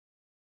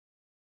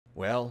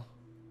Well,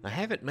 I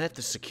haven't met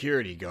the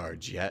security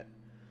guards yet,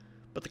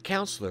 but the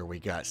counselor we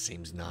got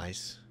seems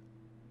nice.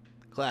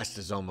 Class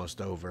is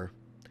almost over.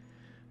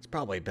 It's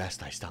probably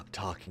best I stop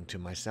talking to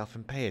myself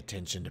and pay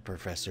attention to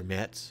Professor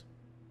Metz.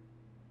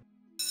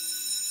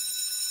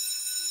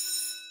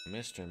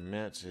 Mr.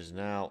 Metz is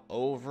now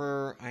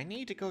over. I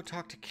need to go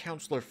talk to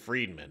Counselor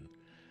Friedman.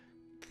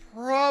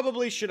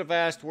 Probably should have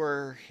asked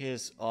where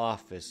his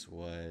office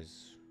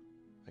was.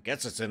 I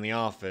guess it's in the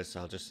office.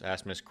 I'll just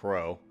ask Miss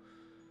Crow.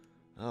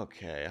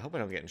 Okay, I hope I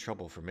don't get in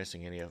trouble for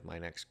missing any of my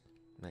next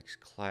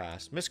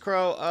class. Miss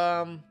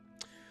Crow,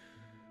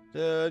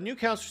 the new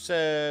counselor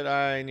said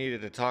I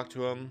needed to talk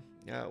to him.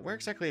 Where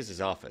exactly is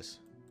his office?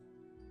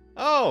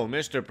 Oh,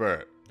 Mr.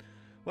 Burt.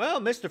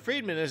 Well, Mr.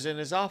 Friedman is in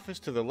his office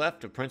to the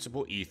left of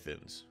Principal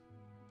Ethan's.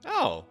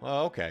 Oh,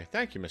 okay.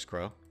 Thank you, Miss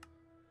Crow.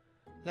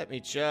 Let me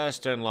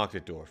just unlock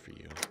the door for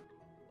you.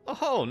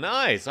 Oh,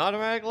 nice.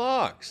 Automatic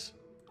locks.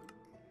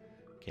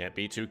 Can't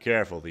be too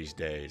careful these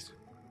days.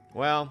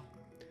 Well,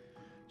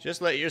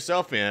 just let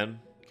yourself in.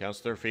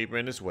 Counselor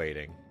Friedman is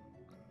waiting.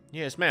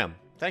 Yes, ma'am.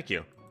 Thank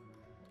you.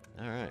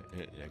 All right.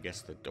 I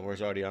guess the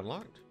door's already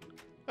unlocked.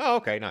 Oh,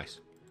 okay. Nice.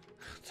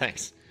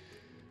 Thanks.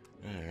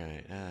 All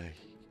right. I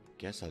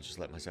guess I'll just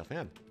let myself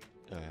in.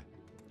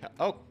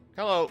 Oh,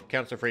 hello,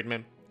 Counselor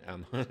Friedman.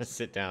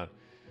 Sit down.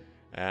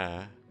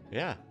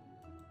 Yeah.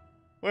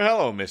 Well,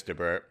 hello, Mr.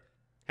 Burt.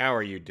 How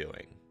are you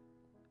doing?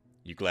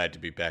 You glad to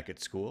be back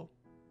at school?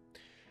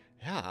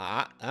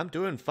 Yeah, I'm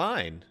doing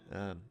fine.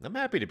 I'm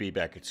happy to be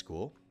back at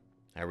school.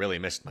 I really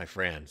missed my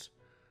friends.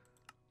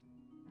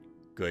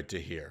 Good to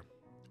hear.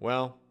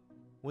 Well,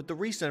 with the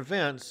recent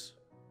events,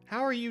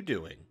 how are you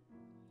doing?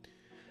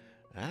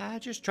 I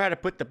just try to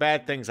put the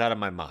bad things out of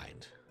my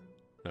mind.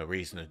 No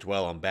reason to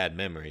dwell on bad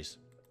memories.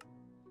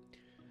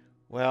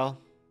 Well,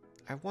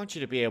 I want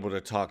you to be able to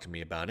talk to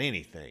me about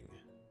anything.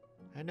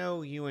 I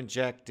know you and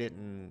Jack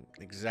didn't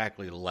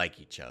exactly like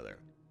each other.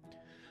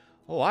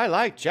 Oh, I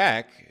like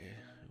Jack.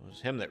 It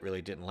was him that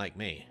really didn't like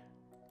me.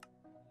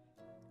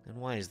 And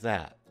why is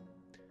that?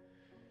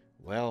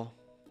 Well,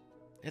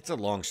 it's a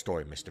long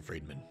story, Mr.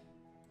 Friedman.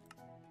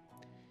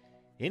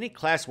 Any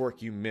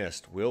classwork you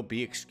missed will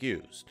be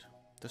excused.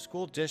 The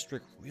school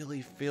district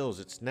really feels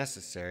it's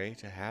necessary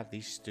to have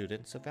these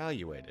students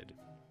evaluated.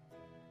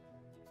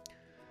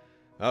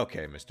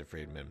 Okay, Mr.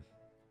 Friedman.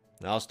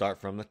 I'll start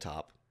from the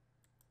top.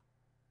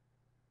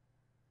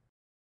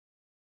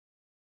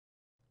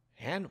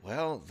 And,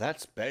 well,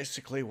 that's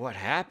basically what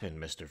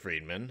happened, Mr.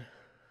 Friedman.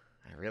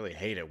 I really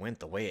hate it went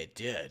the way it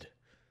did.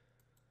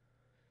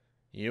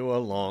 You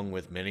along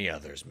with many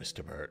others,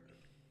 Mr. Burt.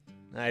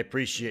 I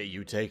appreciate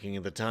you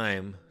taking the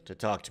time to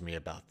talk to me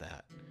about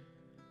that.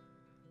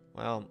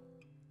 Well,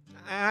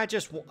 I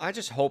just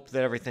hope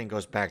that everything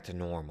goes back to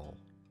normal.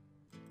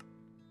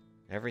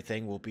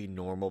 Everything will be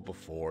normal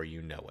before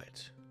you know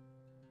it.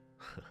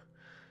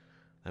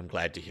 I'm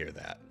glad to hear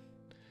that.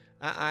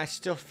 I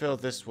still feel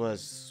this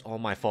was all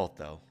my fault,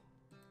 though.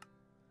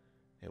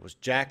 It was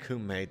Jack who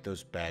made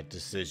those bad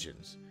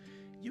decisions.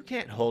 You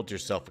can't hold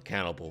yourself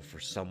accountable for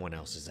someone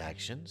else's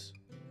actions.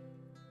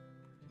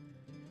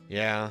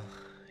 Yeah,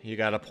 you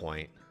got a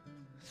point.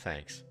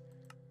 Thanks.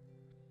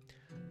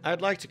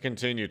 I'd like to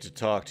continue to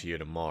talk to you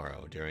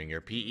tomorrow during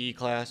your PE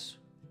class.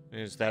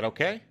 Is that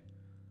okay?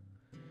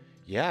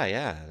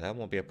 Yeah, that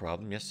won't be a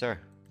problem. Yes, sir.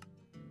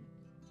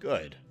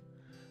 Good.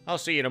 I'll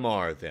see you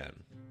tomorrow then.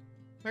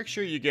 Make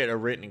sure you get a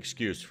written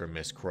excuse from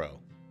Miss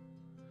Crow.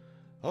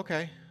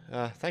 Okay.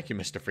 Thank you,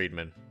 Mr.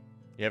 Friedman.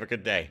 You have a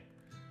good day.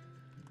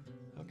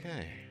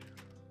 Okay.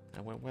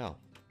 That went well.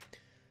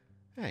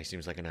 Yeah, he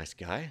seems like a nice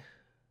guy.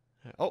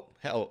 Oh,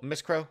 hello,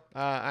 Miss Crow.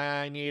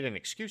 I need an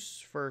excuse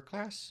for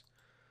class.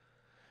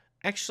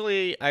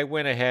 Actually, I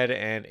went ahead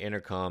and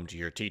intercommed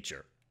your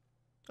teacher.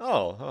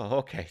 Oh,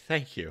 okay.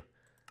 Thank you.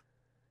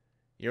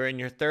 You're in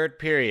your third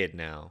period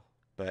now,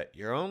 but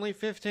you're only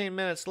 15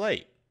 minutes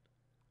late.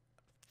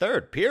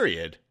 Third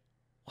period?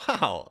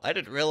 Wow, I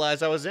didn't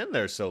realize I was in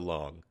there so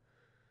long.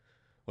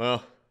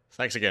 Well,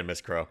 thanks again,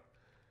 Miss Crow.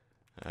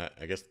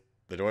 I guess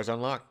the door's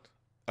unlocked?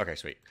 Okay,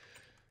 sweet.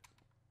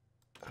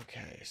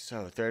 Okay,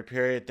 so third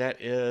period,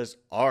 that is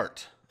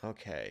art.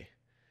 Okay.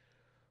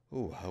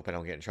 Ooh, I hope I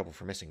don't get in trouble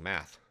for missing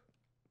math.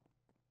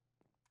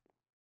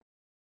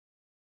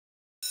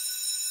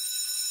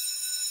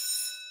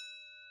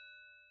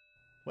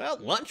 Well,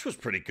 lunch was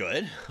pretty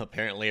good.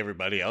 Apparently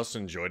everybody else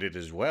enjoyed it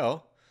as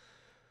well.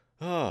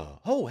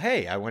 Oh,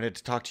 hey, I wanted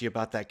to talk to you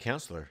about that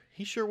counselor.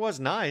 He sure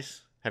was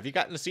nice. Have you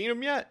gotten to see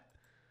him yet?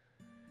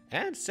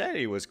 Anne said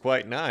he was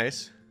quite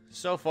nice.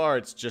 So far,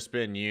 it's just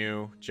been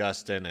you,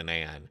 Justin, and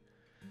Anne.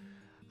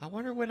 I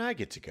wonder when I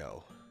get to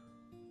go.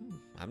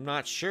 I'm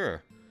not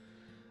sure.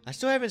 I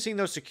still haven't seen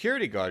those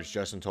security guards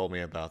Justin told me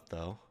about,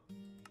 though.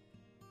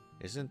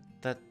 Isn't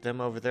that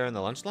them over there on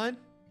the lunch line?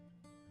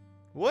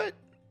 What?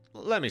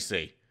 Let me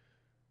see.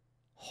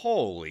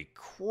 Holy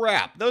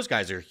crap, those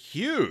guys are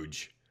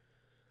huge.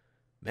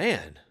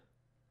 Man.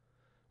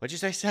 What'd you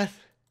say, Seth?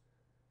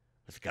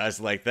 With guys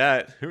like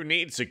that, who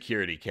needs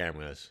security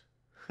cameras?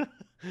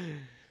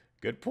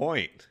 Good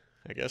point.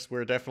 I guess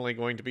we're definitely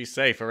going to be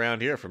safe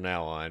around here from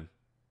now on.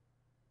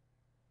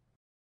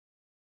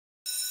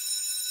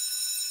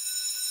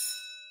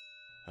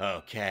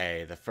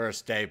 Okay, the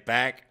first day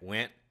back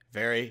went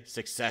very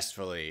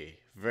successfully.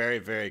 Very,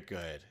 very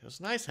good. It was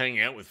nice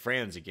hanging out with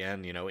friends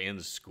again, in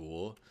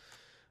school.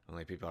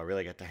 Only people I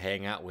really got to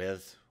hang out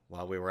with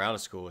while we were out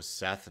of school was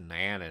Seth and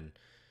Nan and,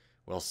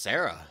 well,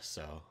 Sarah.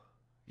 So,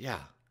 yeah.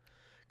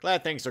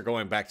 Glad things are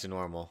going back to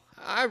normal.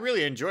 I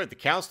really enjoyed the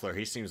counselor.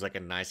 He seems like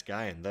a nice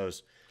guy, and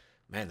those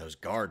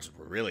guards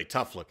were really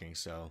tough looking,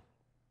 so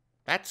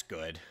that's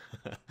good.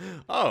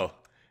 Oh,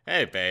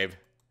 hey, babe.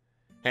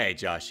 Hey,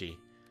 Joshy.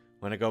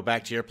 Want to go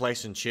back to your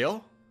place and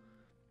chill?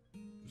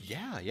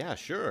 Yeah,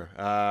 sure.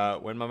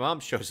 When my mom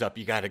shows up,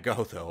 you gotta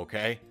go, though,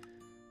 okay?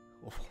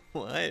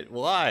 What?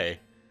 Why?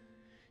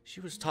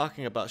 She was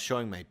talking about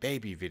showing my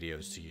baby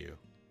videos to you.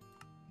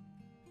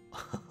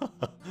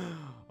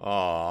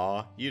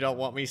 Aw, you don't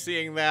want me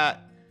seeing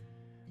that?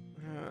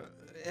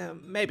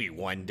 Maybe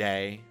one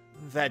day.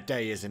 That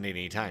day isn't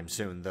any time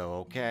soon, though,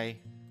 okay?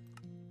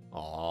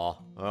 Aw,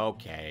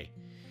 okay.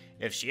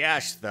 If she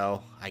asks,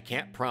 though, I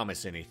can't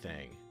promise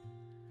anything.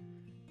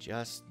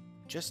 Just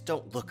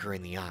don't look her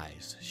in the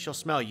eyes. She'll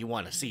smell you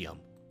want to see them.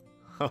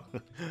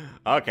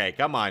 Okay,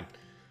 come on.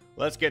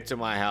 Let's get to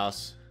my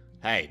house.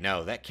 Hey,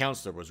 no, that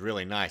counselor was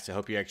really nice. I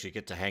hope you actually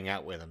get to hang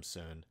out with him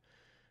soon.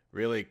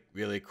 Really,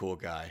 really cool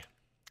guy.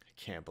 I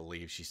can't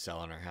believe she's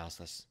selling her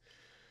house.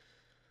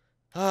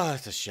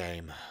 That's a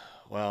shame.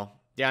 Well,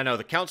 yeah, no,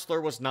 the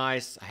counselor was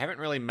nice. I haven't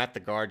really met the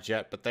guards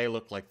yet, but they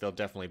look like they'll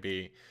definitely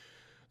be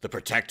the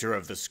protector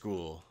of the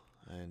school.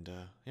 And,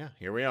 yeah,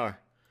 here we are.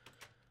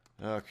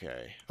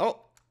 Okay.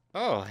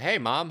 Oh, hey,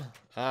 Mom.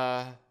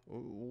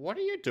 What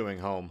are you doing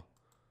home?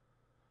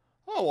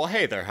 Oh, well,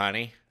 hey there,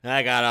 honey.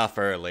 I got off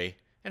early.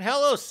 And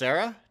hello,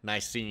 Sarah.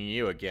 Nice seeing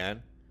you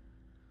again.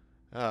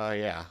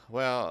 Yeah.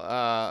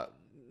 Well,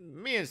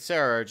 me and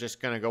Sarah are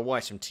just gonna go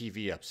watch some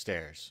TV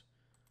upstairs.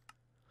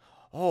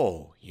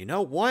 Oh, you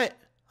know what?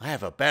 I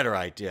have a better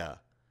idea.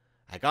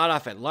 I got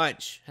off at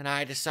lunch, and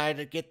I decided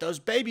to get those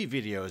baby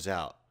videos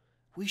out.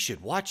 We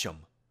should watch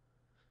them.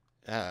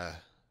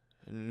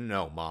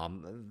 No,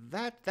 Mom.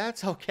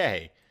 That's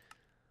okay.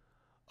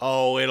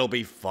 Oh, it'll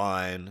be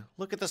fun.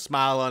 Look at the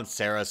smile on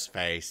Sarah's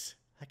face.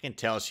 I can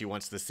tell she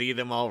wants to see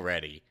them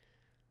already.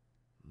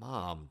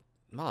 Mom,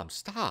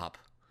 stop.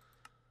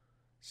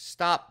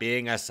 Stop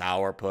being a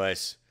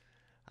sourpuss.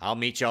 I'll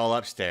meet y'all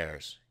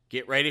upstairs.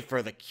 Get ready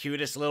for the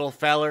cutest little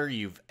feller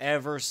you've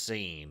ever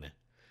seen.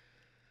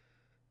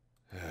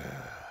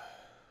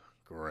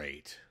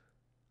 Great.